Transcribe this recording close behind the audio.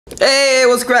Hey,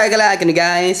 what's crackalackin',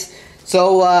 guys?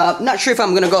 So, not sure if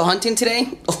I'm gonna go hunting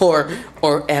today or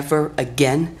ever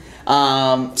again.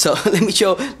 So let me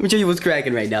show you what's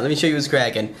cracking right now. Let me show you what's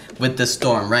cracking with the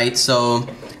storm, right? So,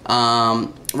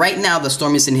 right now the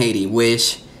storm is in Haiti,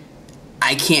 which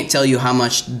I can't tell you how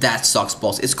much that sucks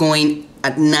balls. It's going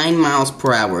at 9 miles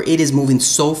per hour. It is moving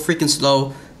so freaking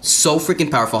slow, so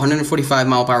freaking powerful. 145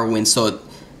 mile per hour winds. So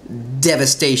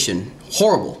devastation,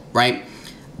 horrible, right?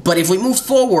 But if we move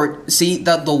forward, see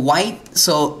the white.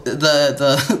 So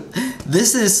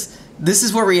this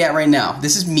is where we're at right now.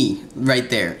 This is me right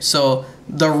there. So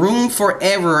the room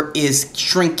forever is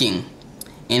shrinking,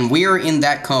 and we're in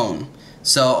that cone.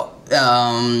 So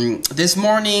this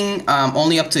morning,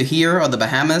 only up to here or the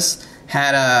Bahamas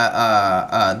had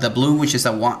the blue, which is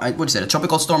a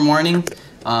tropical storm warning.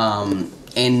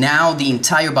 And now the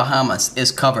entire Bahamas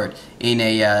is covered in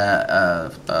a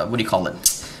what do you call it?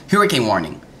 Hurricane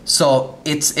warning. So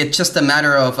it's just a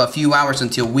matter of a few hours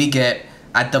until we get,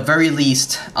 at the very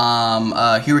least,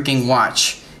 a hurricane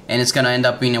watch, and it's gonna end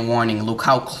up being a warning. Look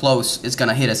how close it's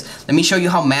gonna hit us. Let me show you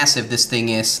how massive this thing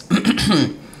is.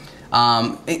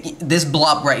 This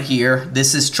blob right here,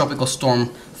 this is tropical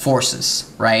storm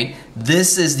forces, right?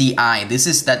 This is the eye. This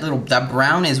is that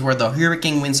brown is where the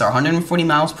hurricane winds are, 140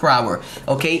 miles per hour.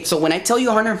 Okay, so when I tell you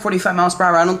 145 miles per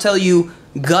hour, I don't tell you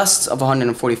gusts of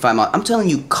 145 miles. I'm telling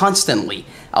you constantly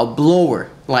a blower.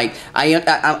 Like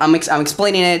I'm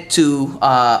explaining it to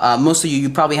most of you. You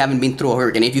probably haven't been through a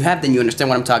hurricane. If you have, then you understand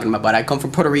what I'm talking about. But I come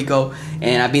from Puerto Rico,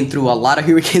 and I've been through a lot of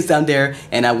hurricanes down there,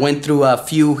 and I went through a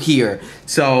few here.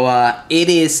 So it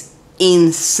is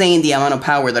insane the amount of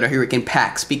power that a hurricane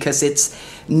packs, because it's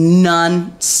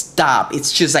non-stop.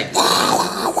 It's just like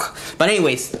but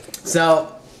anyways,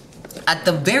 so at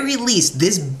the very least,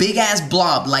 this big ass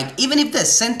blob, like even if the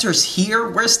center's here,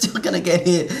 we're still gonna get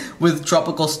hit with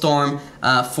tropical storm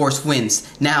force winds.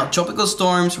 Now, tropical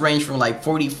storms range from like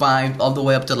 45 all the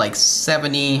way up to like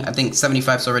 70. I think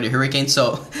 75 is already a hurricane.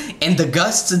 So, and the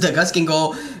gusts can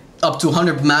go up to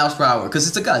 100 miles per hour because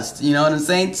it's a gust. You know what I'm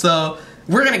saying? So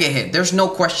we're gonna get hit. There's no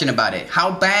question about it.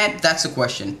 How bad? That's the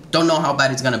question. Don't know how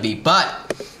bad it's gonna be, but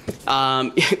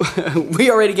we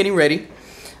already getting ready.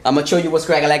 I'm gonna show you what's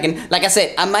crackalackin'. Like I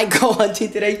said, I might go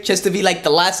hunting today just to be like the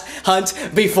last hunt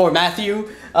before Matthew.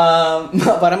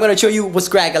 But I'm gonna show you what's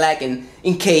crackalackin'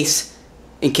 in case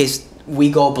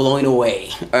we go blowing away.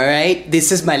 All right,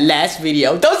 this is my last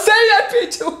video. Don't say that,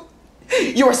 Pichu.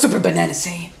 You are super banana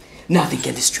saying nothing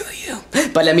can destroy you.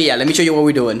 But let me show you what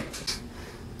we're doing.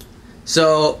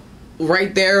 So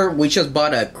right there, we just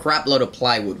bought a crap load of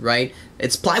plywood, right?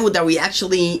 It's plywood that we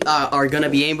actually are gonna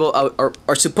be able,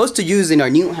 are supposed to use in our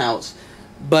new house.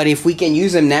 But if we can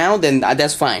use them now, then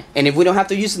that's fine. And if we don't have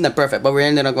to use them, then perfect. But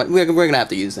we're gonna have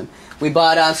to use them. We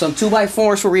bought some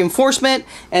 2x4s for reinforcement,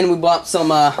 and we bought some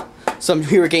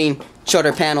hurricane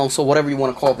shutter panels, or whatever you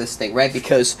want to call this thing, right?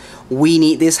 Because we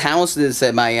need this house. This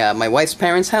is my wife's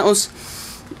parents' house.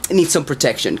 It needs some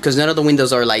protection because none of the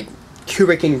windows are like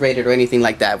hurricane rated or anything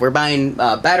like that. We're buying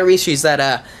batteries. She's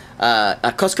at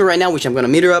Costco right now, which I'm gonna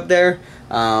meet her up there.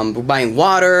 We're buying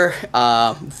water,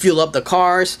 fuel up the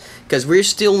cars, because we're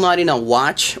still not in a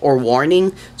watch or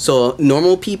warning. So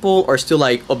normal people are still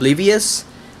like oblivious,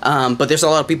 but there's a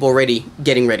lot of people already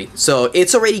getting ready. So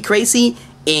it's already crazy,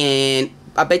 and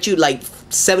I bet you like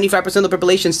 75% of the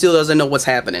population still doesn't know what's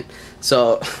happening.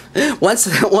 So once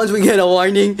we get a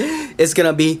warning, it's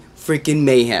gonna be freaking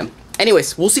mayhem.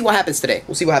 Anyways, we'll see what happens today.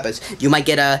 We'll see what happens. You might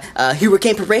get a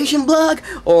hurricane preparation vlog,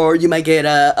 or you might get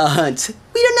a hunt.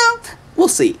 We don't know. We'll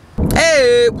see.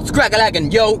 Hey, what's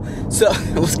crackalackin', yo? So,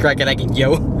 what's crackalackin',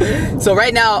 yo? So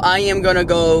right now, I am gonna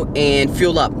go and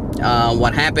fuel up.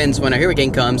 What happens when a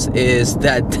hurricane comes is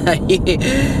that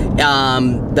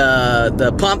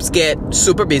the pumps get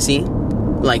super busy.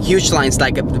 Like huge lines,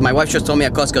 like my wife just told me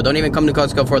at Costco, don't even come to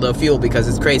Costco for the fuel because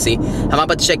it's crazy. I'm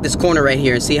about to check this corner right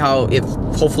here and see if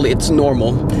hopefully it's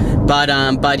normal.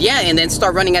 But yeah, and then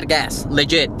start running out of gas.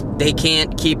 Legit, they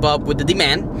can't keep up with the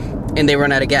demand, and they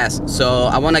run out of gas. So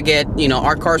I want to get, you know,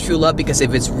 our cars fuel up, because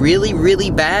if it's really,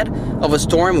 really bad of a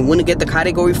storm, we want to get the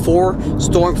Category 4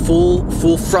 storm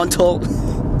full frontal.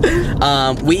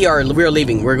 We are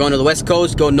leaving. We're going to the West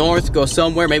Coast, go north, go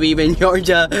somewhere, maybe even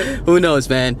Georgia. Who knows,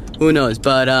 man? Who knows?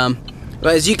 But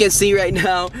as you can see right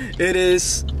now, it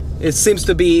seems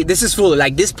to be, this is full.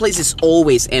 Like, this place is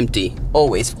always empty.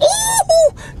 Always.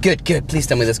 Ooh, good. Please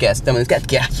tell me this gas. Tell me this gas.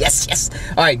 Yeah, yes.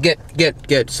 All right,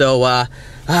 good. So,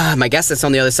 my gas is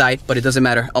on the other side, but it doesn't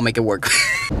matter. I'll make it work.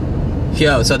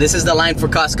 Yo, so this is the line for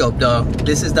Costco, though.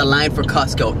 This is the line for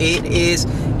Costco. It is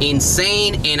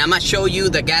insane, and I'm gonna show you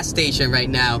the gas station right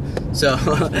now. So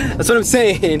that's what I'm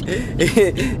saying.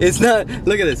 It's not.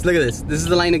 Look at this. Look at this. This is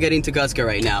the line to get into Costco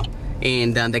right now,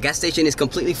 and the gas station is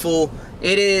completely full.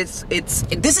 It is.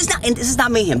 This is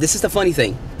not mayhem. This is the funny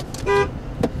thing.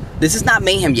 This is not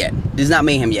mayhem yet. This is not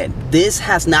mayhem yet. This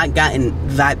has not gotten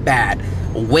that bad.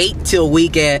 Wait till we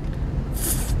get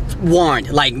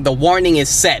warned. Like, the warning is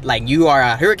set. Like, you are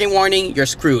a hurricane warning, you're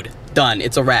screwed. Done.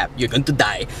 It's a wrap. You're going to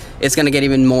die. It's going to get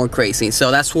even more crazy. So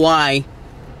that's why,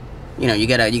 you know, you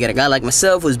got a guy like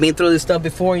myself who's been through this stuff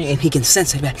before, and he can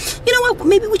sense it. You know what?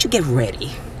 Maybe we should get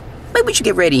ready. Maybe we should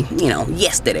get ready, you know,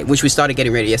 yesterday. Which we started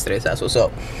getting ready yesterday. So that's what's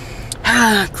up.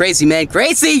 Crazy, man.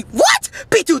 Crazy. What?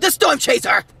 P2, the storm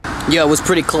chaser. Yeah, it was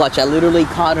pretty clutch. I literally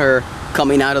caught her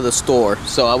coming out of the store.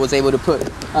 So I was able to put,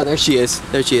 oh, there she is.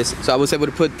 There she is. So I was able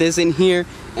to put this in here,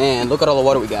 and look at all the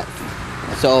water we got.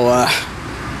 So,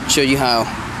 show you how.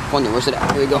 Where's it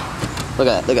at? Here we go. Look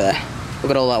at that. Look at that.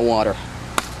 Look at all that water.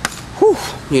 Whew.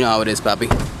 You know how it is, Papi.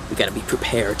 We gotta be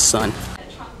prepared, son.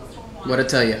 What'd I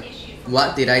tell you?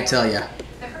 What did I tell you?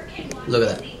 Look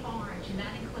at that.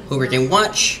 Hurricane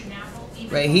watch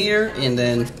right here, and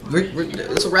then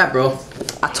it's a wrap, bro.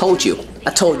 I told you. I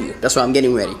told you. That's why I'm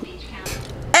getting ready.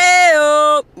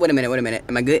 Ayo! Wait a minute. Wait a minute.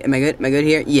 Am I good? Am I good? Am I good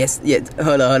here? Yes. Yes.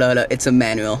 Hold on. Hold on. Hold on. It's a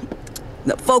manual.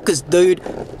 No, focus, dude.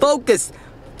 Focus.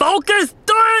 Focus,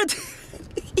 dude.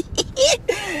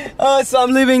 So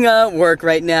I'm leaving work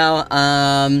right now.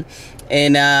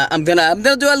 And I'm gonna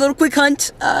do a little quick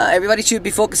hunt. Everybody should be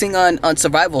focusing on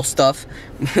survival stuff,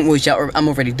 which I'm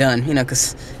already done, you know,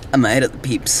 cause I'm ahead of the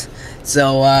peeps.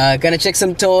 So gonna check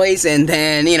some toys, and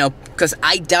then, you know, cause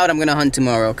I doubt I'm gonna hunt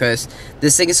tomorrow, cause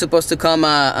this thing is supposed to come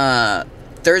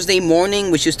Thursday morning.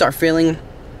 We should start filling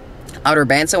outer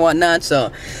bands and whatnot.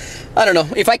 So I don't know.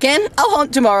 If I can, I'll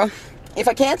hunt tomorrow. If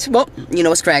I can't, well, you know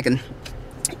what's cracking.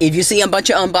 If you see a bunch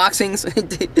of unboxings,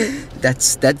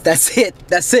 that's it.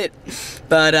 That's it.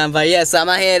 But yes, I'm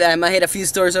gonna hit a few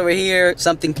stores over here.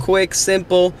 Something quick,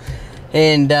 simple,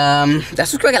 and that's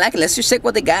what's cracking. Like it. Let's just check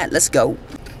what they got. Let's go.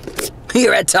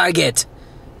 Here at Target.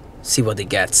 See what they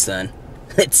got, son.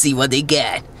 Let's see what they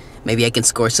got. Maybe I can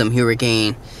score some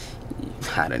hurricane.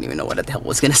 I don't even know what the hell I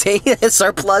was gonna say.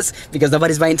 Surplus, because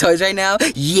nobody's buying toys right now.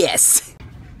 Yes.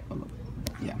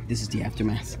 Yeah, this is the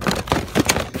aftermath.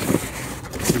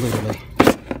 Literally.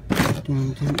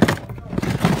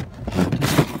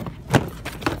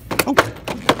 Oh.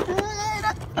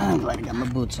 I'm glad I got my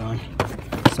boots on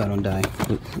so I don't die.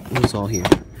 It's all here.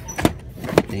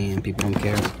 Damn, people don't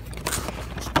care.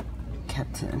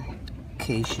 Captain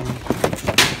Cation.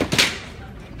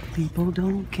 People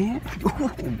don't care.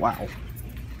 Wow.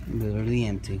 Literally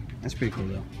empty. That's pretty cool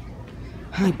though.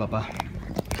 Hi, Papa.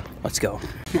 Let's go.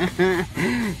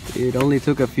 It only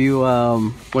took a few,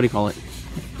 what do you call it?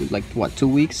 Like, what, 2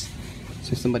 weeks?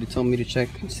 So somebody told me to check,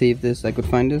 see if I could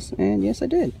find this, and yes, I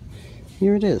did.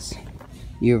 Here it is.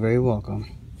 You're very welcome.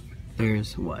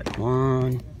 There's what?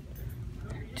 1,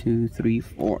 2, 3,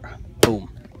 4. Boom.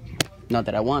 Not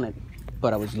that I wanted,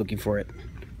 but I was looking for it.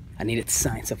 I needed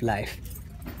signs of life.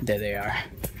 There they are.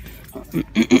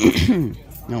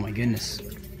 Oh my goodness.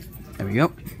 There we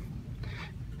go.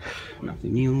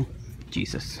 Nothing new.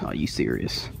 Jesus, are you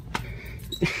serious?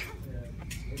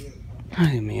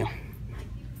 Ay, mío.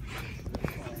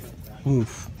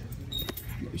 Oof.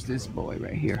 There's this boy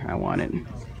right here. I want it.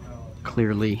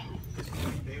 Clearly,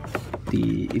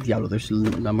 Diablo,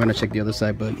 I'm gonna check the other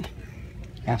side, but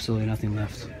absolutely nothing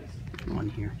left on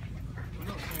here.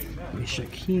 Let me check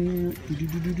here.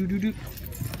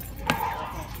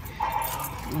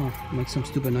 Oh, make some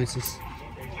stupid noises.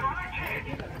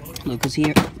 Look who's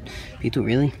here. P2,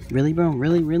 really? Really, bro?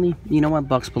 Really, really? You know what,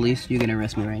 Bucks Police? You're gonna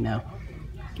arrest me right now.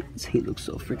 He looks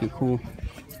so freaking cool.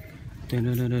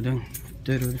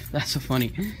 That's so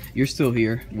funny. You're still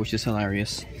here, which is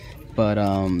hilarious. But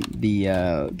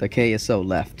the KSO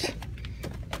left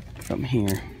from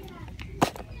here.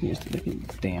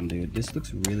 Damn, dude, this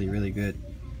looks really, really good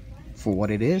for what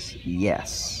it is.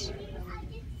 Yes.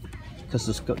 Because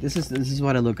the sculpt, this is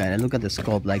what I look at. I look at the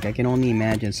sculpt. Like, I can only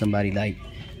imagine somebody like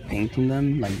painting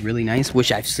them like really nice,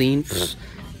 which I've seen.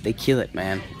 They kill it,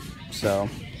 man. So,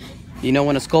 you know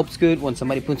when a sculpt's good, when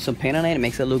somebody puts some paint on it, it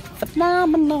makes it look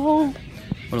phenomenal.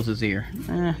 What else is here?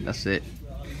 That's it.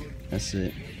 That's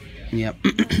it. Yep.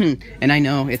 And I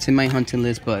know it's in my hunting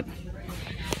list, but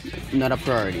not a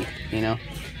priority, you know?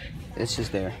 It's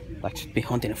just there. Like, been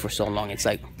hunting it for so long, it's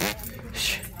like,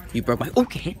 you broke my,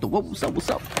 okay, what's up, what's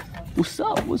up? What's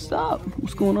up, what's up?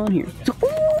 What's going on here?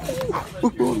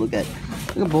 Ooh, look at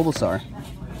Bulbasaur.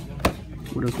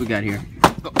 What else we got here?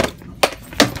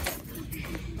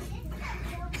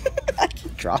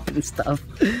 dropping stuff.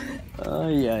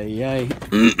 Ay, ay, ay.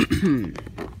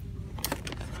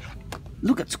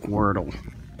 Look at Squirtle.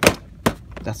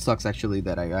 That sucks actually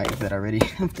that I already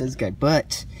have this guy,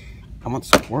 but I want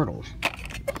Squirtle.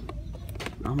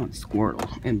 I want Squirtle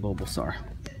and Bulbasaur.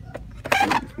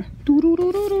 I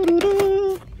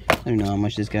don't know how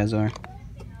much these guys are,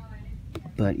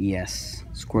 but yes,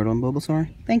 Squirtle and Bulbasaur.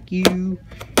 Thank you,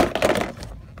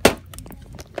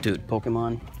 dude.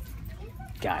 Pokemon.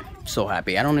 God, I'm so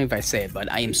happy. I don't know if I say it,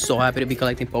 but I am so happy to be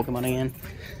collecting Pokemon again.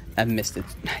 I've missed it.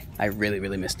 I really,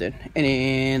 really missed it. And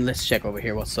then let's check over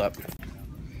here. What's up?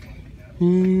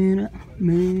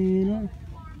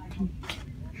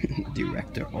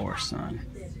 Director Orson.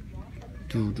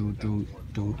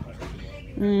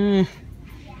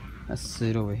 Let's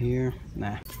sit over here.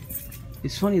 Nah.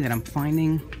 It's funny that I'm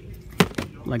finding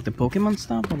like the Pokemon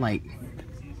stuff, but like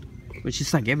it's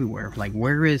just like everywhere. Like,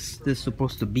 where is this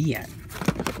supposed to be at?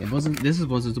 This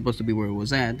wasn't supposed to be where it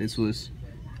was at. This was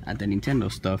at the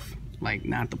Nintendo stuff, like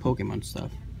not the Pokemon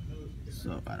stuff.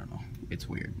 So I don't know. It's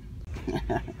weird.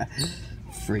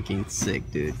 Freaking sick,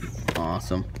 dude.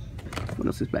 Awesome. What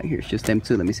else is back here? It's just them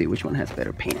two. Let me see which one has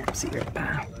better paint apps here.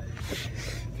 Wow.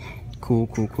 Cool.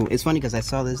 It's funny because I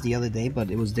saw this the other day, but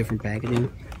it was different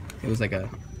packaging. It was like a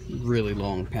really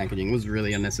long packaging. It was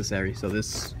really unnecessary. So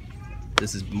this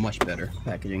is much better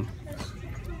packaging.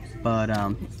 But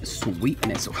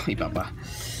sweetness.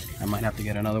 I might have to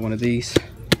get another one of these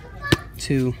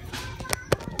too.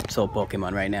 So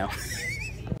Pokemon right now.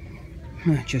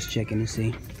 Just checking to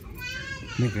see.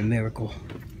 Maybe a miracle.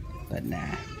 But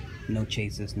nah. No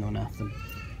chases, no nothing.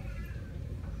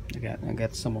 I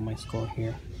got some on my score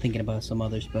here. Thinking about some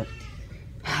others, but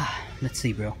let's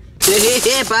see, bro.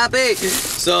 Hey, Poppy!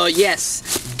 So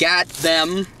yes, got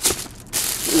them.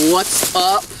 What's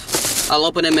up? I'll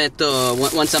open them at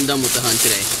once I'm done with the hunt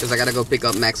today, because I gotta go pick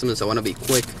up Maximus. So I want to be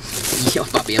quick. Yo,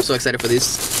 Poppy, I'm so excited for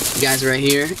these guys right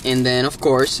here. And then, of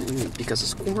course, because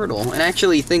of Squirtle, and I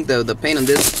actually think the paint on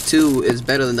this too is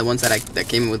better than the ones that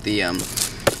came with the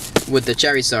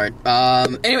Charizard.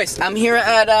 Anyways, I'm here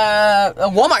at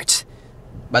Walmart.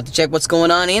 About to check what's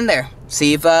going on in there.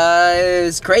 See if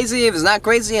it's crazy, if it's not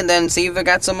crazy, and then see if I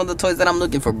got some of the toys that I'm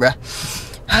looking for, bruh.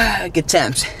 Good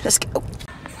times. Let's go.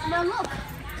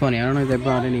 Funny, I don't know if they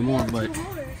brought any more, but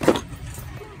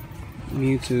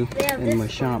Mewtwo in my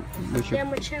shop,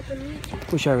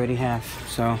 which I already have.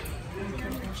 So,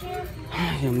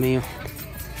 Dios mío.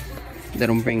 They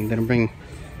don't bring.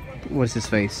 What is his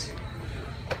face?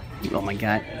 Oh my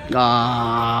God.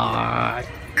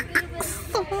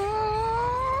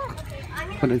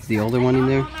 But it's the older one in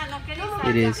there.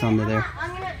 It is under there.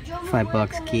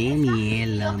 $5. Que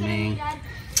mierda, man.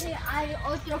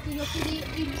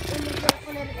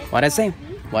 What'd I say?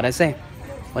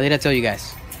 What did I tell you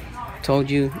guys? Told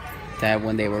you that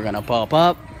when they were gonna pop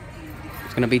up,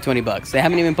 it's gonna be $20. They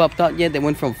haven't even popped up yet. They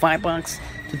went from $5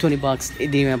 to $20. It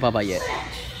didn't even pop out yet.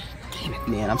 Damn it,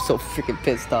 man. I'm so freaking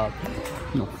pissed off.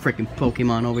 No freaking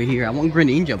Pokemon over here. I want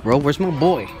Greninja, bro. Where's my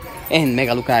boy? And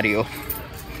Mega Lucario.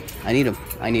 I need him.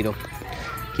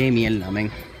 Que mierda,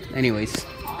 man. Anyways,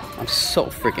 I'm so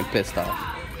freaking pissed off.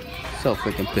 So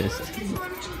freaking pissed.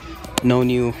 No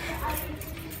new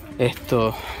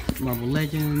Marvel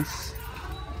Legends.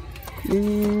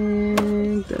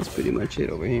 And that's pretty much it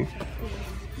over here.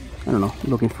 I don't know.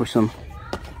 Looking for some.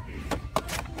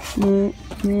 Oh,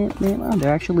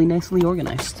 they're actually nicely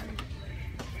organized.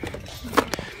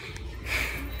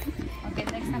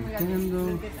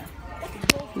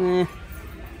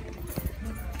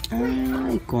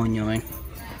 Ay, coño, man.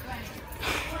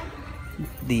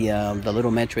 The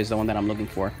little Metro is the one that I'm looking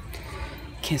for.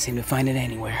 Can't seem to find it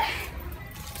anywhere.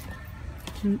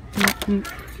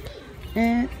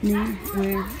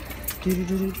 Anywhere.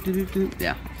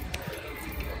 Yeah.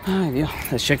 Alright, yeah.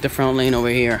 Let's check the front lane over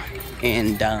here,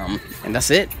 and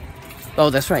that's it. Oh,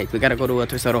 that's right. We gotta go to a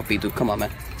Toys R Us, dude. Come on,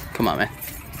 man.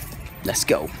 Let's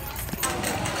go.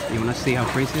 You wanna see how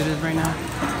crazy it is right now?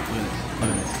 Look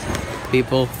at this.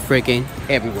 People freaking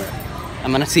everywhere.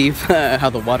 I'm gonna see if, how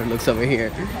the water looks over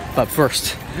here. But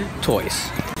first, toys.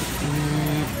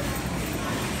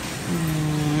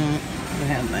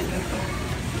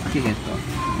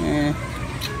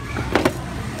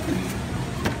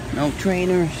 No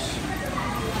trainers.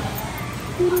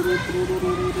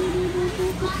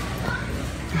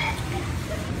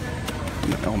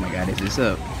 Oh my God, is this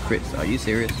up? Chris, are you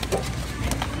serious?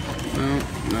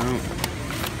 No.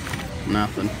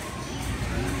 Nothing.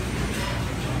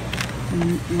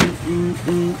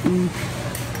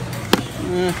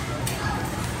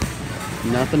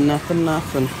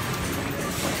 Nothing.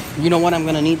 You know what I'm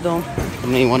gonna need though? I'm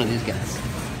gonna need one of these guys.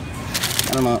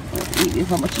 I don't know.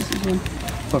 How much is this one?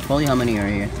 Portfolio, how many are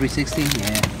here? 360? Yeah.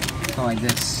 Something like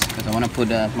this. Because I want to put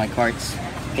my carts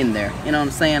in there. You know what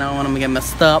I'm saying? I don't want them to get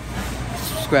messed up.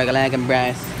 Scraggalag and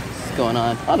brass. What's going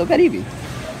on? Oh, look at Evie.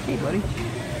 Hey, buddy.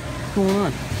 What's going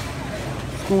on?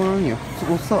 What's going on here?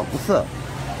 What's up? What's up?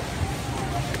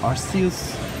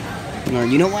 Arceus.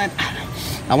 You know what?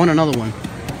 I want another one.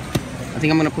 I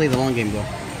think I'm gonna play the long game though.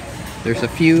 There's a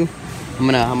few. I'm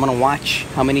gonna watch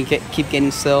how many keep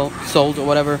getting sold or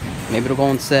whatever. Maybe it'll go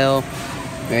on sale.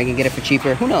 Maybe I can get it for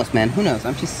cheaper. Who knows, man? Who knows?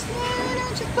 I'm just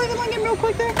play the long game real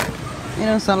quick there. You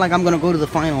know, it's not like I'm gonna go to the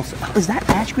finals. Oh, is that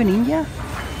Ash Greninja?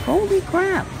 Holy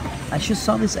crap! I just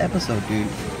saw this episode, dude.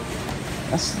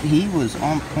 He was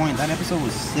on point. That episode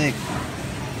was sick.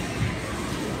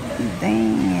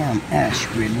 Damn, Ash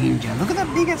Greninja. Look at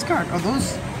that big ass card. Are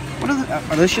those?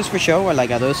 Are those just for show, or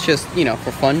like are those just, you know,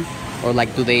 for fun, or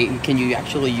like can you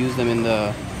actually use them in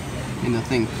the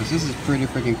thing? Because this is pretty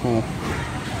freaking cool.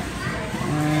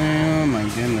 Oh my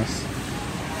goodness.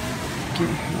 I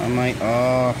don't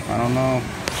know.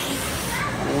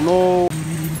 I don't know.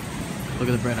 Look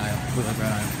at the bread aisle. Look at the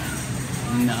bread aisle.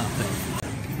 Nothing.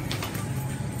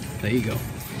 There you go.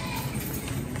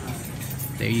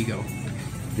 There you go.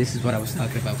 This is what I was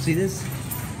talking about. See this?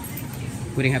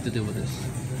 We didn't have to deal with this.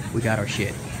 We got our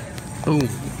shit. Boom.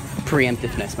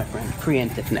 Preemptiveness, my friend.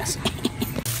 Preemptiveness.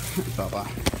 Baba.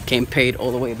 Came paid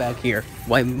all the way back here.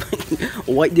 Why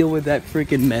deal with that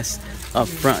freaking mess up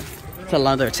front? It's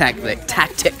another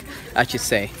tactic, I should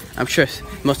say. I'm sure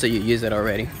most of you use it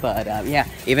already. But yeah,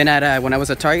 even at when I was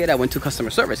at Target, I went to customer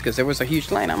service because there was a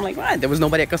huge line. I'm like, what? There was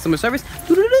nobody at customer service?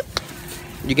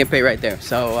 You can pay right there.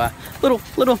 So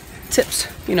little tips,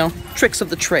 you know, tricks of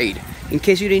the trade. In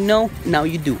case you didn't know, now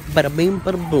you do. Bada bing,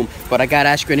 bada boom. But I got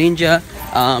Ash Greninja.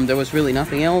 There was really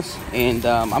nothing else, and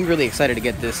I'm really excited to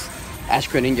get this Ash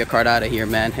Greninja card out of here,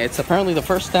 man. It's apparently the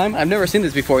first time. I've never seen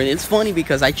this before, and it's funny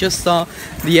because I just saw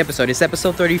the episode. It's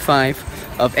episode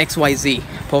 35 of XYZ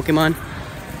Pokemon.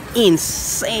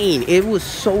 Insane. It was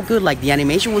so good. Like, the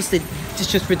animation was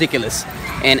just ridiculous.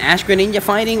 And Ash Greninja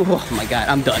fighting, oh my god,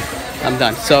 I'm done. I'm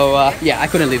done. So yeah, I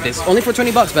couldn't leave this. Only for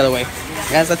 20 bucks, by the way.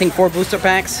 It has, I think, 4 booster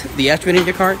packs, the Ash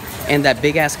Greninja card, and that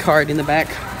big ass card in the back.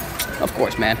 Of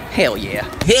course, man. Hell yeah.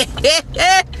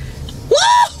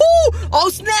 Woohoo! Oh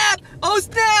snap! Oh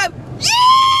snap!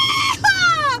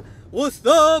 Yeah! What's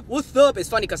up? What's up? It's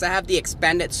funny because I have the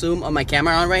expanded zoom on my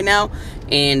camera on right now,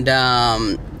 and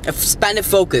expanded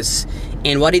focus.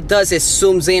 And what it does is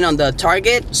zooms in on the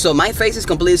target, so my face is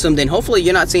completely zoomed in. Hopefully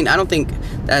you're not seeing. I don't think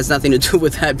that has nothing to do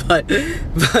with that, but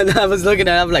I was looking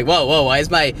at it, I'm like, whoa, why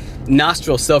is my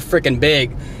nostril so freaking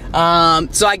big?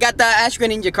 So I got the Ash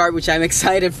Greninja card, which I'm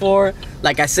excited for.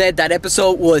 Like I said, that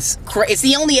episode was it's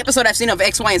the only episode I've seen of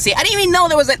X, Y, and Z. I didn't even know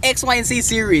there was an X, Y, and Z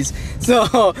series.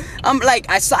 So I'm like,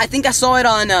 I think I saw it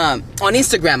on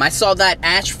Instagram. I saw that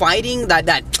Ash fighting that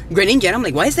Greninja, and I'm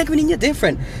like, why is that Greninja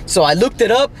different? So I looked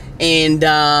it up, and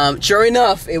sure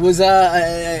enough, it was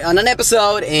on an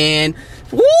episode, and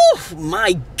woo,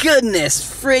 my goodness,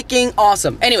 freaking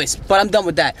awesome. Anyways, but I'm done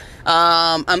with that.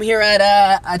 I'm here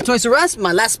at Toys R Us,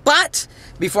 my last spot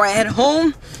before I head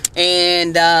home.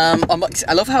 And I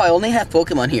love how I only have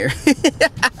Pokemon here.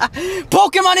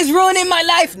 Pokemon is ruining my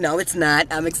life. No, it's not.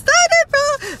 I'm excited, bro.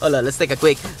 Hold on, let's take a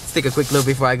quick look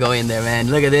before I go in there, man.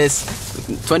 Look at this.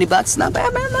 20 bucks, not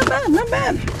bad, man. Not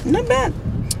bad.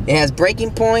 It has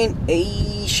Breaking Point,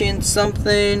 Asian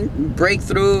something,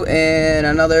 Breakthrough, and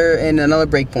another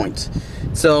Breakpoint.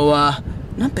 So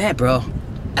not bad, bro.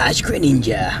 Ash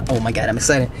Greninja. Oh my god, I'm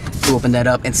excited to open that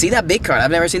up and see that big card.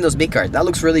 I've never seen those big cards. That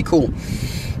looks really cool.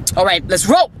 All right, let's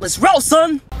roll,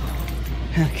 son.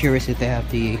 I'm curious if they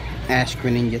have the Ash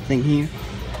Greninja thing here.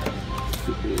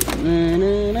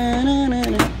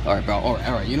 All right, bro. All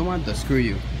right. You know what? Screw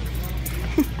you.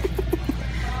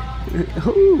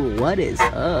 Ooh, what is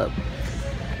up?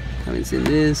 Haven't seen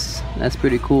this. That's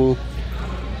pretty cool.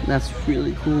 That's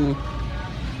really cool.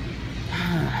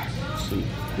 Alrighty.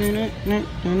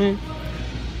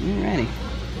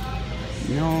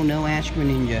 No Ash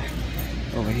Greninja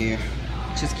over here.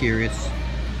 Just curious.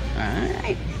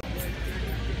 Alright.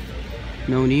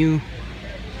 No new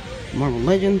Marvel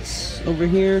Legends over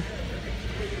here.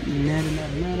 Nada.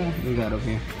 What we got over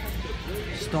here?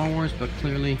 Star Wars, but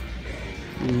clearly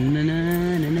I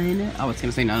was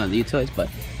gonna say none of these toys, but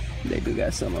they do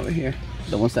got some over here.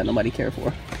 The ones that nobody cared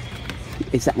for.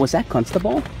 Was that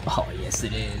Constable? Oh yes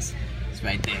it is. It's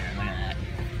right there. Look at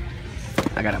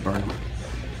that. I gotta burn them.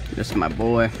 This is my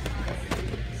boy.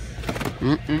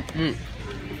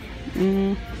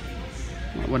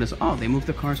 What is? Oh, they moved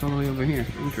the cars all the way over here.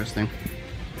 Interesting.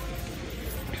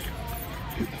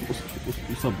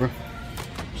 What's up, bro?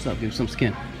 What's up? Give him some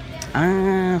skin.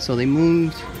 Ah, so they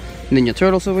moved Ninja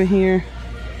Turtles over here.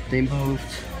 They moved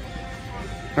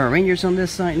Power Rangers on this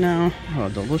side now. Oh,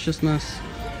 deliciousness.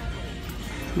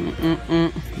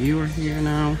 You are here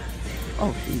now.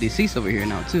 Oh, DC's over here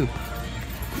now too.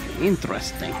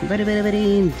 Interesting. Very, very,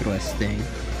 very interesting.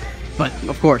 But,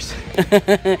 of course,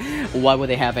 why would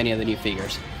they have any of the new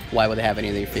figures? Why would they have any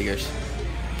of the new figures?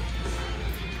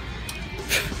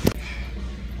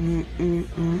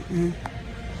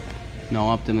 No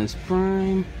Optimus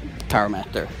Prime. Power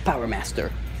Master.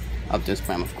 Optimus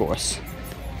Prime, of course.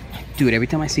 Dude, every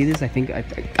time I see this,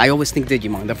 I always think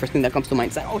Digimon. The first thing that comes to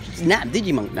mind is like, oh, it's not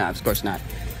Digimon. Nah, of course not.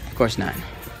 Of course not.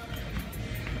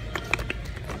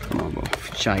 Come on, bro.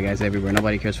 Shy Guys everywhere.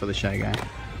 Nobody cares for the Shy Guy.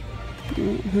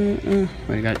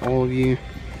 I got all of you.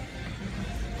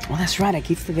 Oh, that's right. I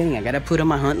keep forgetting. I gotta put on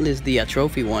my hunt list the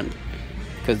trophy one,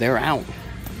 because they're out.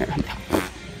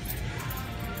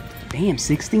 Damn,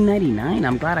 $16.99.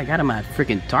 I'm glad I got them at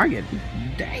freaking Target.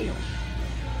 Damn.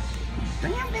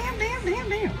 Damn.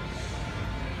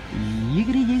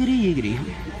 Yiggity.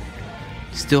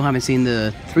 Still haven't seen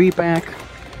the 3-pack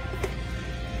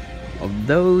of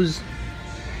those.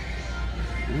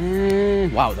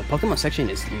 Wow, the Pokemon section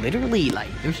is literally like,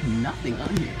 there's nothing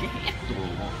on here.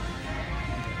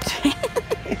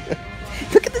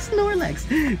 Look at this Snorlax.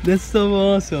 That's so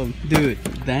awesome. Dude,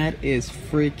 that is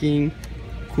freaking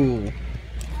cool.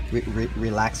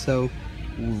 Relaxo,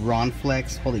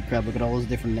 Ronflex. Holy crap, look at all those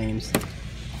different names.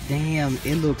 Damn,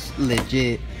 it looks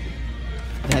legit.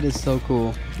 That is so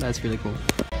cool. That's really cool.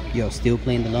 Yo, still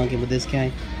playing the long game with this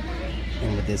guy.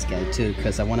 And with this guy too,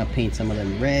 because I want to paint some of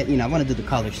them red. You know, I want to do the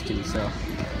colors too, so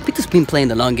we just been playing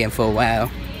the long game for a while.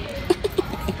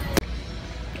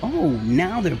 Oh,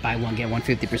 now they're buy one get one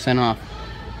 50% off.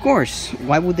 Of course,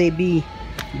 why would they be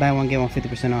buy one get one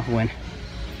 50% off when?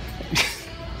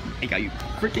 Are you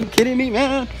freaking kidding me,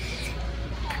 man?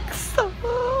 So...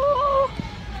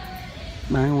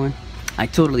 buy one. I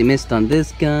totally missed on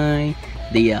this guy,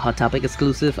 the Hot Topic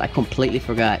exclusive. I completely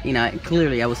forgot. You know,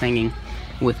 clearly I was hanging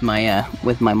with my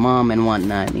mom and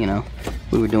whatnot. You know,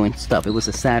 we were doing stuff. It was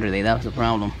a Saturday. That was the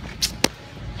problem.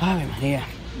 Oh yeah,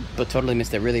 but totally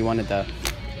missed it. Really wanted that.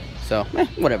 So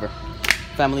whatever.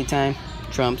 Family time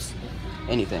trumps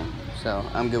anything. So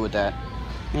I'm good with that.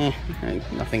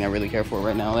 Nothing I really care for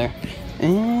right now there.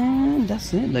 And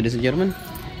that's it, ladies and gentlemen.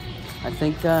 I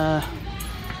think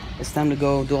it's time to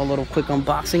go do a little quick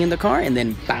unboxing in the car and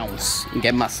then bounce and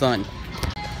get my son.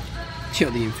 Yo,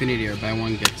 the Infinity Air, buy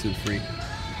one get two free.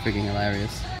 Freaking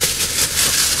hilarious.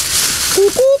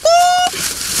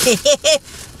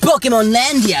 Pokemon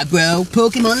Landia, bro.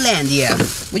 Pokemon Landia.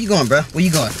 Where you going, bro? Where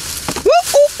you going?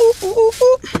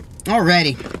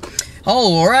 Alrighty.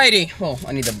 Oh,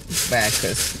 I need the bag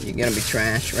because you're gonna be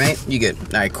trash, right? You good?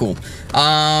 Alright, cool.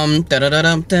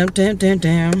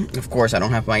 Of course, I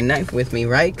don't have my knife with me,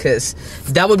 right? Because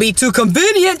that would be too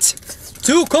convenient.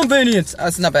 Too convenient.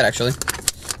 That's not bad, actually.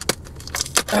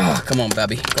 Oh, come on,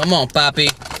 Bobby. Come on, Papi.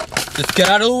 Just get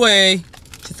out of the way.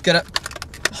 Just get up.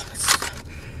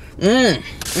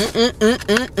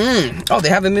 Oh, they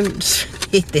haven't been.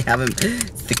 They haven't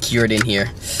secured in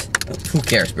here. Who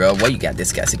cares, bro? Why you got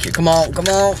this guy secured? Come on, come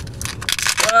on.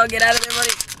 Oh, get out of there,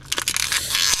 buddy.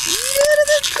 Get out of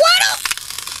there, Squirtle!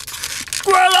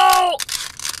 Squirtle!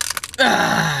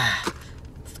 Ah,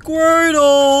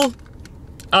 Squirtle!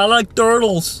 I like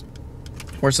turtles.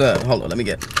 Where's hold on, let me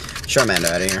get Charmander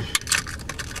out of here.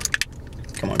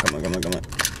 Come on.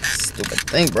 Stupid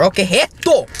thing, bro. Que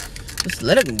esto? Just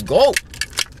let him go.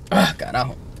 Ah,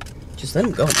 carajo. Just let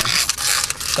him go, man.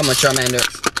 Come on, Charmander.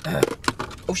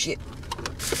 Oh, shit.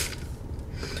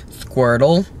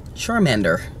 Squirtle.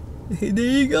 Charmander. Hey, there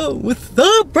you go. What's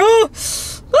up, bro?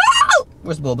 Ah!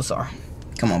 Where's Bulbasaur?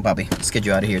 Come on, Bobby. Let's get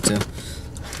you out of here, too.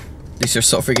 These are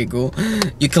so freaking cool.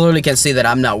 You clearly can see that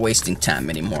I'm not wasting time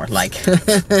anymore. Like,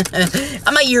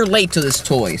 I'm a year late to this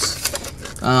toys.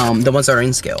 The ones that are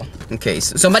in scale. Okay,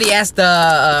 so somebody asked,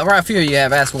 or a few of you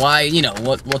have asked why, you know,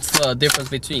 what's the difference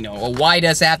between, you know, or why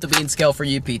does it have to be in scale for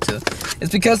you, Pizza?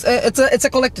 It's because it's a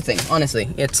collector thing, honestly.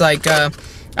 It's like,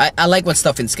 I like when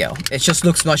stuff in scale. It just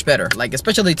looks much better. Like,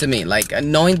 especially to me, like,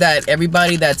 knowing that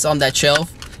everybody that's on that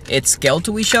shelf, it's scaled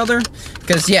to each other.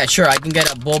 Because, yeah, sure, I can get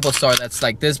a Bulbasaur that's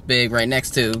like this big right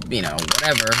next to, you know,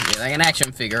 whatever, like an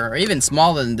action figure, or even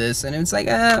smaller than this, and it's like,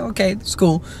 okay, it's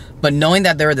cool. But knowing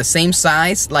that they're the same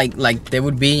size, like they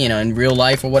would be, you know, in real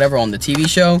life or whatever on the TV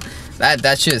show, it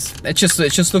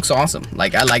just looks awesome.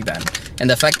 Like, I like that. And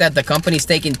the fact that the company's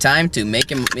taking time to make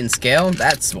them in scale,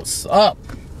 that's what's up.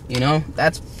 You know,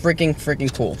 that's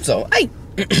freaking cool. So, I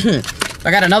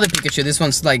got another Pikachu. This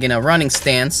one's like in a running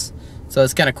stance, so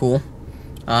it's kind of cool.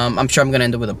 I'm sure I'm gonna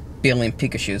end up with a billion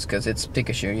Pikachus because it's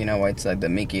Pikachu. You know, it's like the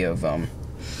Mickey of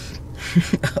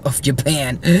of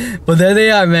Japan. But there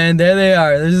they are, man. There they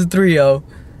are. There's a trio.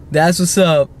 That's what's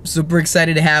up. Super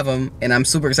excited to have them, and I'm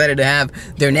super excited to have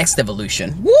their next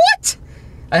evolution. What?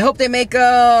 I hope they make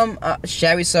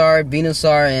Charizard,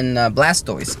 Venusaur, and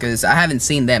Blastoise, because I haven't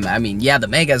seen them. I mean, yeah, the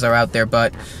Megas are out there,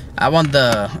 but I want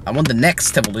the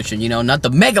next evolution. You know, not the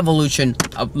Mega Evolution.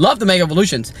 I love the Mega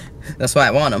Evolutions. That's why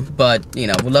I want them. But you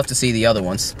know, we'd love to see the other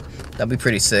ones. That'd be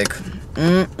pretty sick.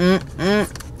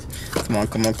 Come on,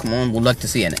 come on, come on. We'd like to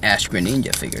see an Ash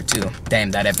Greninja figure too.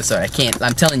 Damn, that episode. I can't.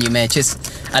 I'm telling you, man. Just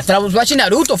I thought I was watching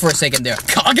Naruto for a second there.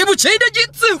 Kagebuchi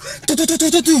Jutsu.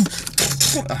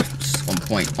 On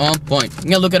point, on point. You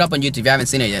gotta look it up on YouTube if you haven't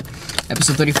seen it yet.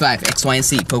 Episode 35, X, Y, and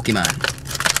Z, Pokemon.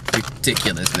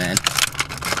 Ridiculous, man.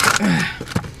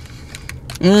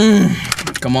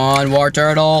 Come on,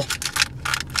 Wartortle.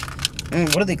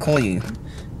 What do they call you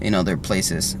in other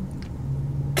places?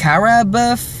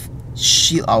 Carabuff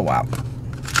Shield. Oh, wow.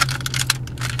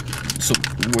 Some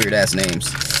weird ass names.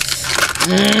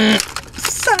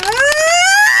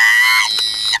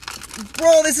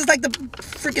 Bro, this is like the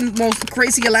freaking most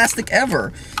crazy elastic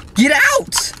ever. Get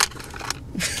out!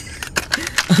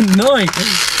 Annoying.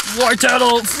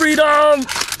 Wartortle, freedom!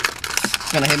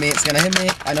 It's gonna hit me, it's gonna hit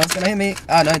me. I know it's gonna hit me.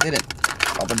 Oh, no, it didn't.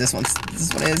 Oh, but this one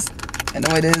is. I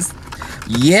know it is.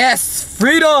 Yes!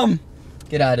 Freedom!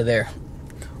 Get out of there.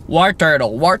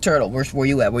 Wartortle, where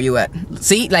you at? Where you at?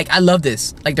 See, like, I love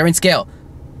this. Like, they're in scale.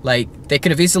 Like, they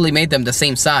could have easily made them the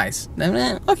same size.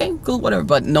 Okay, cool, whatever.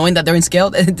 But knowing that they're in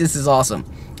scale, this is awesome.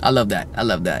 I love that. I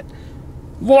love that.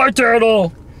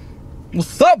 Wartortle!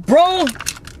 What's up, bro?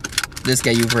 This guy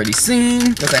you've already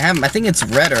seen. Because I think it's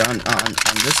redder on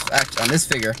this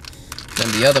figure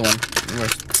than the other one. Oh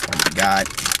my god.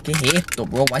 Que esto,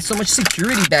 bro? Why so much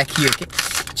security back here?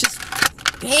 Just,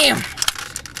 damn.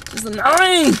 This is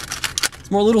annoying. It's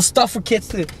more little stuff for kids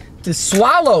to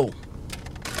swallow.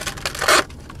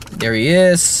 There he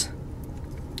is.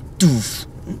 Doof.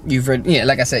 You've read, yeah,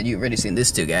 like I said, you've already seen this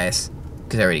too, guys,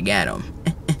 because I already got him.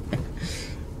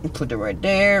 Put it right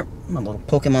there. My little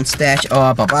Pokemon stash.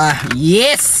 Oh, bye-bye.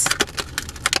 Yes.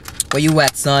 Where you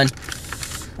at, son?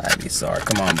 Ivysaur.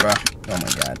 Come on, bro. Oh my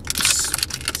god.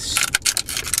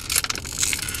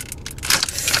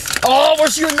 Oh,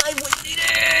 where's your knife?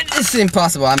 It's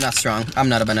impossible. I'm not strong. I'm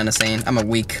not a Banana Saiyan. I'm a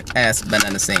weak ass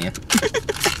Banana Saiyan.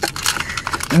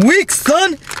 Weak,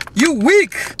 son. You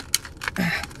weak!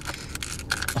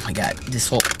 Oh my god, this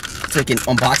whole freaking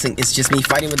unboxing is just me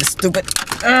fighting with this stupid...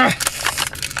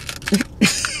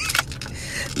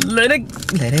 Let it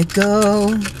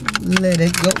go. Let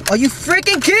it go. Are you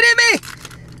freaking kidding me?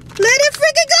 Let it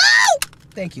freaking go!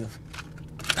 Thank you.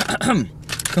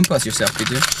 Compose yourself, could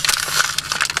you?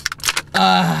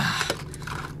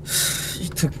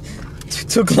 It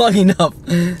took long enough.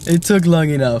 It took long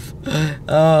enough.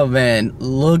 Oh man,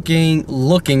 looking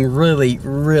really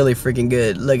freaking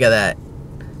good. Look at that.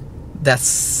 That's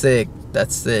sick.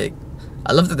 That's sick.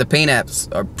 I love that the paint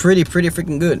apps are pretty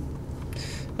freaking good.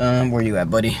 Where you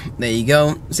at, buddy? There you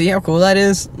go. See how cool that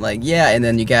is? Like, yeah, and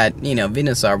then you got, you know,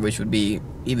 Venusaur, which would be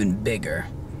even bigger.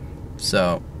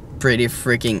 So, pretty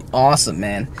freaking awesome,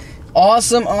 man.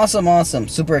 Awesome, awesome, awesome.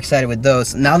 Super excited with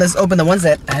those. Now let's open the ones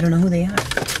that I don't know who they are.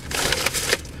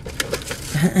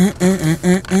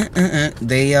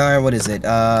 They are, what is it?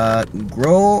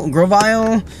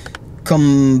 Grovyle,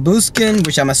 Combusken,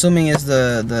 which I'm assuming is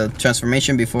the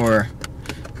transformation before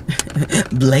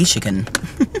Blaziken.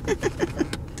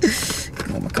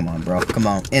 Come on, bro. Come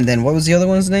on. And then what was the other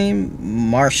one's name?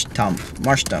 Marshtomp.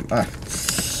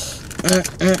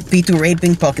 P2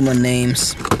 raping Pokemon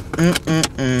names.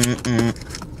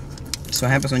 That's what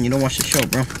happens when you don't watch the show,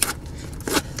 bro.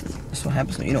 That's what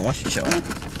happens when you don't watch the show.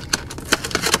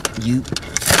 You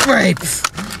rape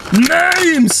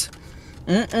names.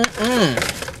 Let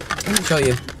me show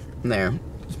you. There.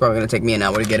 It's probably gonna take me an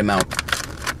hour to get him out.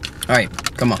 All right,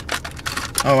 come on.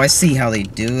 Oh, I see how they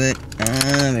do it.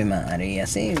 Maria,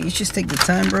 see, you just take the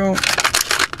time, bro.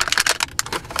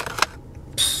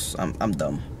 I'm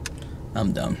dumb.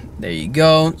 I'm dumb. There you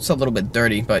go. It's a little bit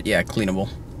dirty, but yeah, cleanable.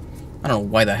 I don't know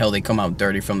why the hell they come out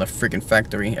dirty from the freaking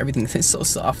factory. Everything is so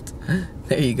soft.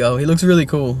 There you go. He looks really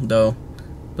cool, though.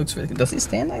 Looks really good. Does he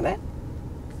stand like that?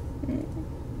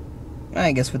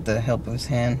 I guess with the help of his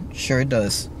hand. Sure it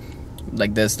does.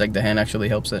 Like this, like the hand actually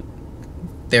helps it.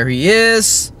 There he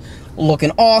is.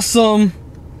 Looking awesome.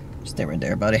 Stay right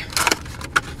there, buddy.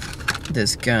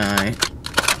 This guy.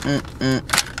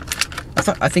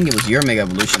 I think it was your Mega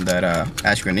Evolution that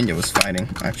Ash Greninja was fighting,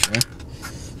 actually.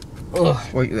 Ugh,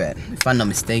 where you at? If I'm not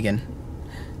mistaken.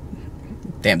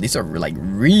 Damn, these are like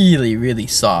really, really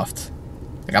soft.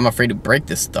 Like I'm afraid to break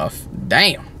this stuff.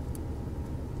 Damn.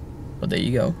 But there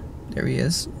you go. There he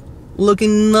is.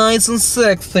 Looking nice and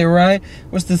sexy, right?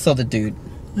 Where's this other dude?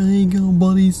 There you go,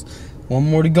 buddies. One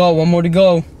more to go, one more to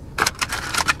go.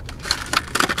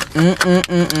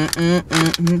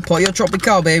 Pollo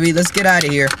Tropical, baby. Let's get out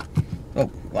of here. Oh,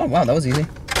 wow, that was easy.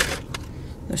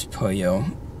 There's Pollo.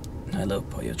 I love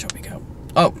Pollo Tropical.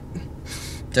 Oh,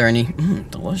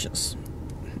 Derny. Delicious.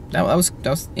 That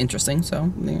was interesting.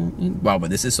 So, yeah. Wow, but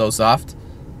this is so soft.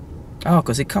 Oh,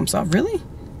 because it comes off. Really?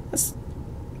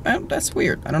 That's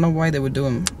weird. I don't know why they would do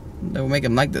him. They would make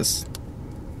him like this.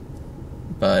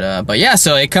 But yeah,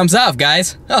 so it comes off,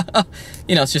 guys.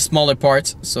 You know, it's just smaller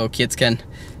parts, so kids can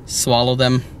swallow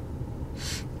them.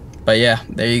 But yeah,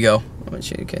 there you go.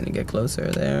 Can you get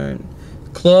closer there?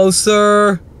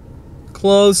 Closer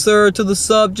to the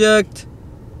subject.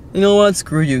 You know what?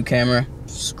 Screw you, camera.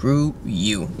 Screw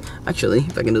you. Actually,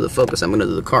 if I can do the focus, I'm gonna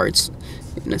do the cards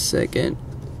in a second.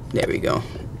 There we go.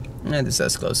 And this is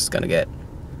as close as it's gonna get.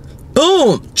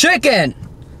 Boom! Chicken!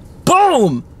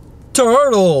 Boom!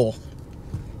 Turtle!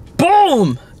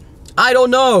 Boom! I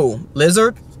don't know.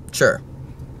 Lizard? Sure.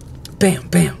 Bam,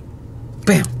 bam,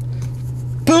 bam.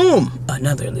 Boom!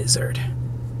 Another lizard.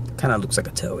 Kind of looks like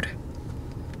a toad.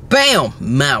 Bam!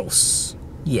 Mouse.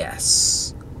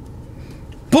 Yes.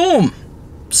 Boom!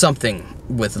 Something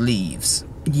with leaves.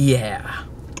 Yeah.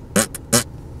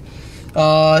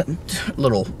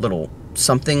 Little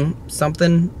something.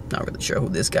 Not really sure who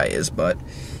this guy is, but I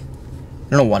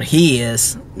don't know what he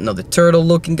is. Another turtle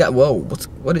looking guy. Whoa,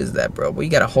 what is that, bro? Well, you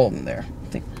got a hole in there, I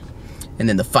think. And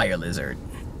then the fire lizard.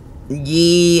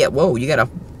 Yeah. Whoa, you got a.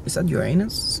 Is that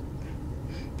Uranus?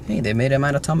 Hey, they made him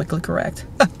anatomically correct.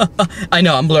 I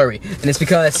know, I'm blurry. And it's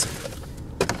because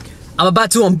I'm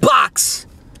about to unbox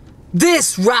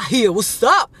this right here. What's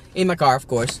up? In my car, of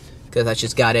course, because I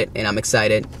just got it and I'm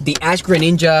excited. The Ash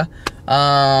Greninja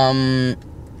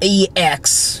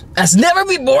EX has never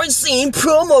before seen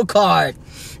promo card.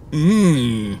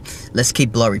 Let's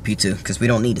keep blurry, P2, because we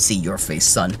don't need to see your face,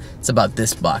 son. It's about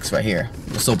this box right here.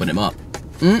 Let's open him up.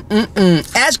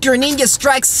 Ash Greninja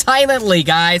strikes silently,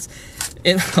 guys.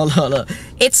 Hold on.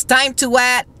 It's time to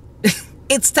add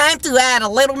a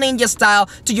little ninja style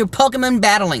to your Pokemon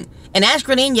battling. And Ash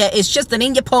Greninja is just a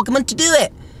ninja Pokemon to do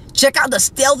it. Check out the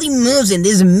stealthy moves in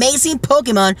this amazing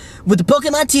Pokemon with the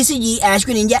Pokemon TCG Ash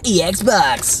Greninja EX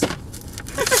box.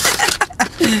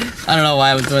 I don't know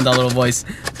why I was doing that little voice.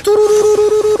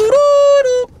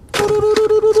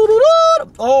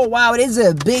 Oh wow, it is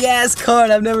a big ass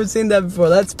card. I've never seen that before.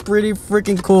 That's pretty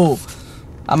freaking cool.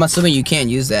 I'm assuming you can't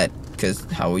use that, because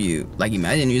how will you, like,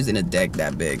 imagine using a deck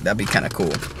that big. That'd be kind of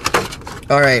cool.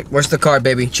 Alright, where's the card,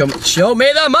 baby? Show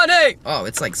me the money! Oh,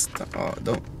 it's like, oh,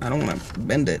 I don't want to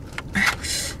bend it.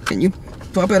 Can you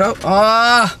pop it up?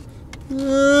 I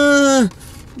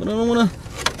don't want to.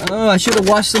 I should have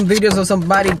watched some videos of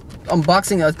somebody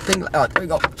unboxing a thing. Oh, there we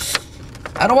go.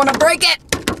 I don't want to break it!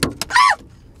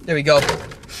 There we go.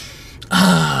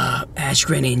 Ash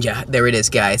Greninja. There it is,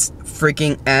 guys.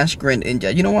 Freaking Ash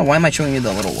Greninja. You know what? Why am I showing you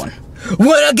the little one? When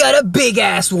I got a big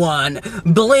ass one.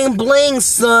 Bling bling,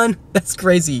 son. That's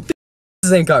crazy.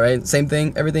 Same card, right? Same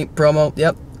thing. Everything. Promo.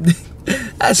 Yep.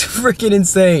 That's freaking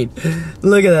insane.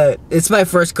 Look at that. It's my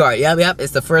first card. Yep.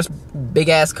 It's the first big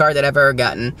ass card that I've ever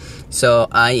gotten. So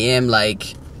I am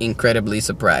like incredibly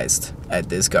surprised at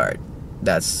this card.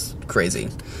 That's crazy.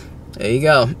 There you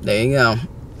go. There you go.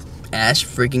 Ash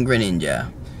freaking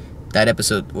Greninja. That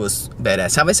episode was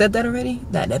badass. Have I said that already?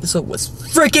 That episode was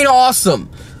freaking awesome.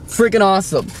 Freaking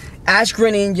awesome. Ash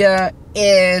Greninja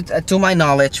is, to my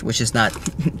knowledge, which is not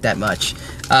that much,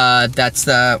 that's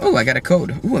oh, I got a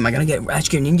code. Ooh, am I gonna get Ash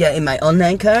Greninja in my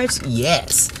online cards?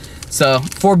 Yes. So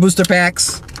 4 booster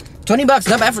packs, $20.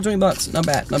 Not bad for $20.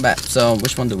 Not bad. So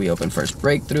which one do we open first?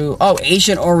 Breakthrough. Oh,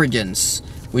 Ancient Origins,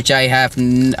 which I have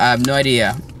no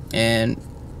idea. And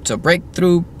so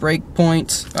Breakthrough,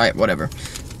 Breakpoint. All right, whatever.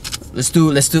 Let's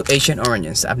do Ancient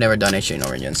Origins. I've never done Ancient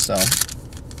Origins, so.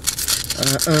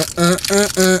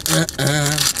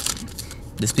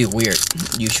 This be weird.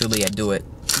 Usually I do it.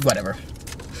 Whatever.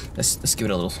 Let's give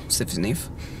it a little sniff.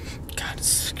 God,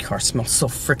 this car smells so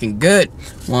freaking good.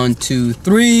 1, 2,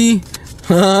 3.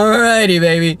 Alrighty,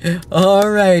 baby.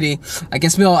 Alrighty. I can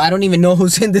smell. I don't even know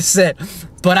who's in this set,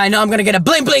 but I know I'm gonna get a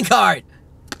bling bling card.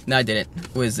 No, I didn't.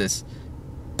 Who is this?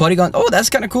 Porygon. Oh, that's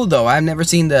kind of cool though. I've never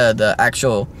seen an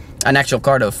actual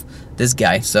card of this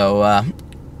guy. So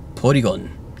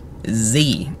Porygon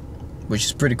Z, which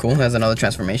is pretty cool. Has another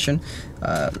transformation.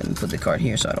 Let me put the card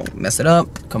here so I don't mess it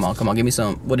up. Come on, give me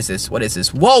some. What is this?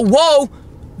 Whoa!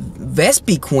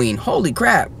 Vespiquen. Holy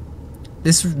crap!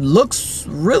 This looks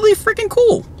really freaking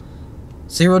cool.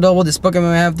 Zero double. This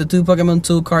Pokemon have the 2 Pokemon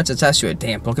Tool cards attached to it.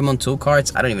 Damn, Pokemon Tool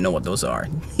cards. I don't even know what those are.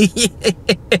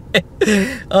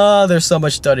 Oh, there's so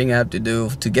much studying I have to do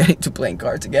to get into playing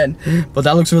cards again. But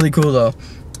that looks really cool though.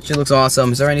 She looks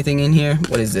awesome. Is there anything in here?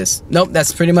 What is this? Nope,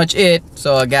 that's pretty much it.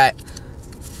 So I got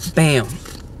bam,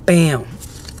 bam,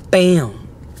 bam.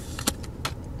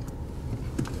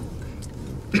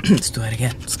 Let's do it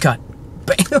again. Let's cut.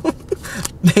 Bam,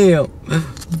 bam.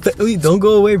 Don't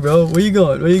go away, bro. Where you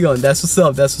going? Where you going? That's what's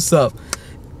up. That's what's up.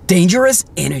 Dangerous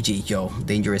energy, yo.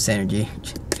 Dangerous energy.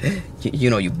 You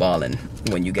know you ballin'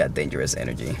 when you got dangerous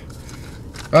energy.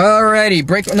 Alrighty,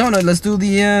 break. No, let's do the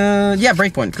yeah,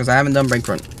 breakpoint, because I haven't done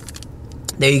breakpoint.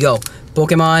 There you go.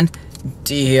 Pokemon,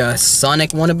 the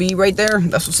Sonic wannabe right there.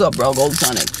 That's what's up, bro. Gold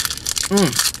Sonic.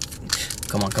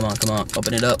 Come on, come on, come on.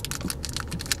 Open it up.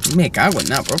 Me cago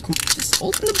now, bro. Come on. Just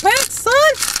open the back, son.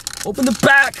 Open the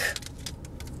back.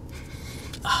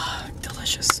 Ah,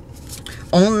 delicious.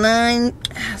 Online.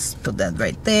 Let's put that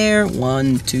right there.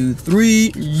 1, 2,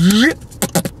 3.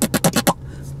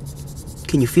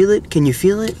 Can you feel it? Can you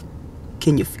feel it?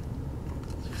 Can you feel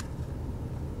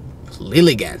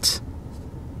Lilligant.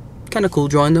 Kind of cool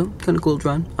drawing though. Kind of cool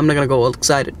drawing. I'm not gonna go all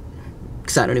excited.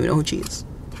 Because I don't even know who she is.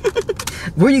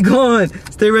 Where you going?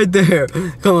 Stay right there.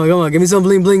 Come on, come on. Give me some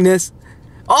bling blingness.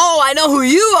 Oh, I know who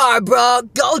you are, bro.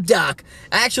 Golduck.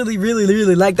 I actually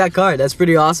really like that card. That's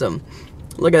pretty awesome.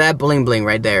 Look at that bling bling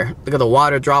right there. Look at the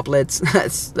water droplets.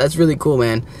 That's really cool,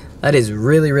 man. That is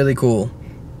really cool.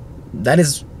 That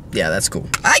is, yeah, that's cool.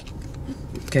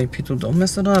 Okay, people don't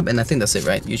mess it up. And I think that's it,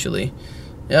 right? Usually.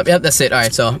 Yep, that's it. All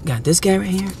right, so got this guy right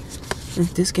here.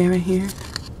 This guy right here.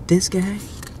 This guy.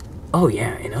 Oh,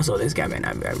 yeah, and also this guy, man.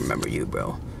 I remember you,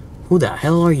 bro. Who the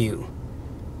hell are you?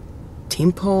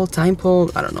 Team Paul? Time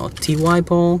Paul? I don't know. T.Y.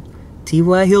 Paul?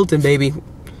 T.Y. Hilton, baby.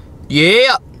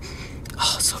 Yeah!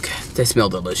 Oh, so good. They smell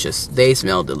delicious. They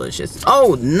smell delicious.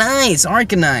 Oh, nice.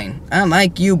 Arcanine. I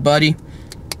like you, buddy.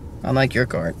 I like your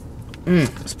card.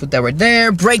 Let's put that right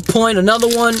there. Breakpoint, another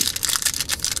one.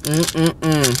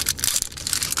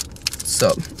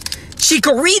 So,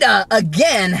 Chikorita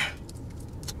again.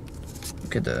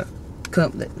 Look at the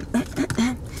cup.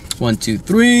 1, 2,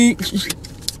 3.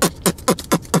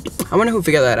 I wonder who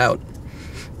figured that out.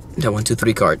 That 1, 2,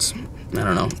 3 cards. I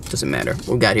don't know. Doesn't matter. What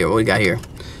we got here? What we got here?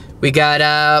 We got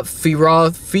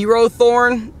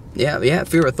Ferrothorn. Yeah,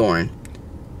 Ferrothorn.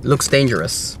 Looks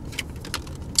dangerous.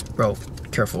 Bro,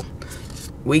 careful.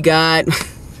 We got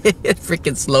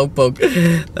freaking Slowpoke.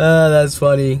 That's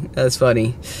funny. That's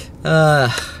funny.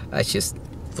 I just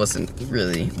wasn't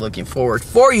really looking forward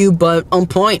for you, but on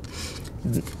point.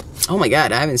 Oh my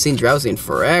god, I haven't seen Drowsy in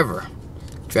forever.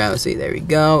 Drowsy, there we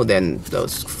go. Then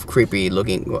those creepy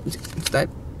looking, what's that?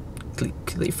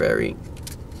 Clefairy.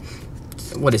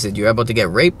 What is it? You're about to get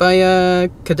raped by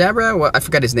Kadabra? Well, I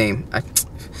forgot his name.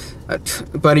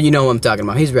 But you know what I'm talking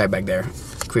about. He's right back there.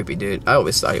 Creepy dude. I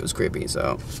always thought he was creepy,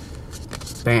 so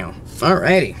bam.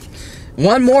 Alrighty.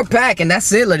 One more pack and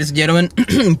that's it, ladies and gentlemen.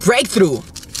 Breakthrough.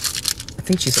 I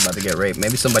think she's about to get raped.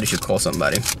 Maybe somebody should call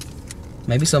somebody.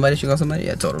 Maybe somebody should call somebody?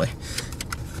 Yeah, totally.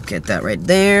 Get that right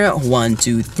there. 1,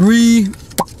 2, 3.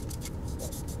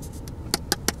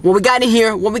 What we got in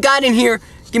here? What we got in here?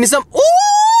 Give me some.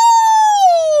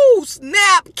 Ooh!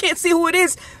 Snap! Can't see who it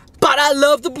is, but I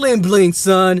love the bling bling,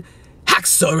 son.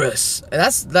 Haxorus.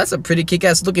 That's a pretty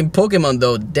kick-ass looking Pokemon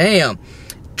though. Damn.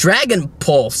 Dragon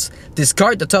Pulse.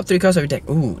 Discard the top 3 cards of your deck.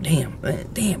 Ooh, damn.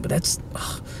 Damn, but that's...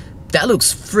 that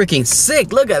looks freaking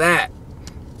sick. Look at that.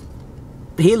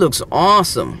 He looks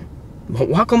awesome.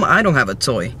 How come I don't have a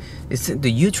toy? Do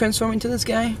you transform into this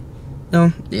guy?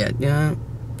 No? Yeah.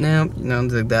 No,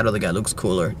 that other guy looks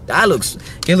cooler.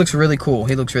 He looks really cool.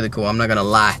 He looks really cool. I'm not gonna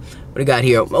lie. What do you got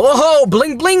here? Oh,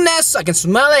 bling blingness! I can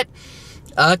smell it.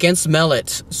 I can smell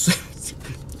it.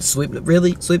 Sweep,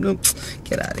 really? Sweep,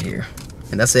 get out of here.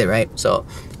 And that's it, right? So,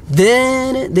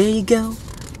 then there you go.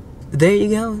 There you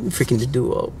go. Freaking the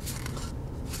duo.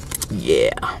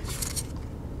 Yeah.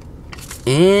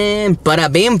 And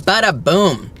bada bing, bada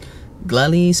boom.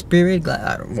 Glalie Spirit,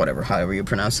 whatever, however you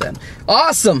pronounce that.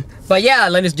 Awesome. But yeah,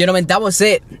 ladies and gentlemen, that was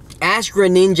it. Ash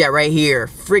Greninja right here.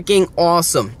 Freaking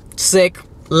awesome. Sick.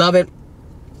 Love it.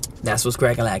 That's what's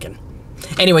cracking lacking.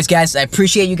 Anyways, guys, I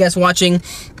appreciate you guys watching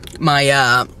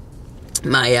my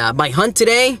my hunt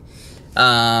today.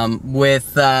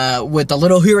 with the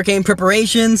little hurricane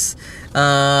preparations.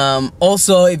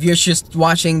 Also, if you're just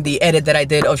watching the edit that I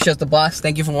did of Just the Box,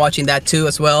 thank you for watching that too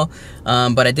as well.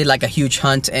 But I did like a huge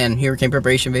hunt and hurricane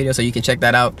preparation video, so you can check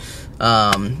that out.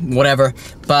 Whatever.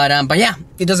 But yeah,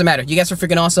 it doesn't matter. You guys are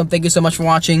freaking awesome. Thank you so much for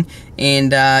watching.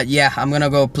 And yeah, I'm gonna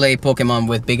go play Pokemon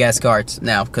with big ass cards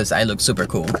now because I look super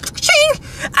cool.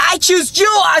 I choose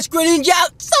Josh Greninja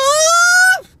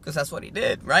because that's what he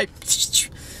did, right?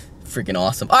 Freaking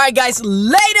awesome. All right, guys,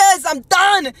 laters, I'm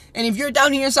done. And if you're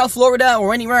down here in South Florida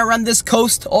or anywhere around this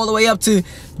coast, all the way up to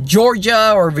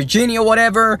Georgia or Virginia,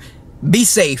 whatever, be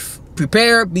safe.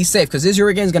 Prepare, be safe, because this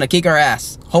hurricane is gonna kick our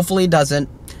ass. Hopefully it doesn't,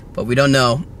 but we don't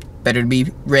know. Better to be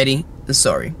ready than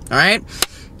sorry. All right,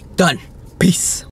 done. Peace.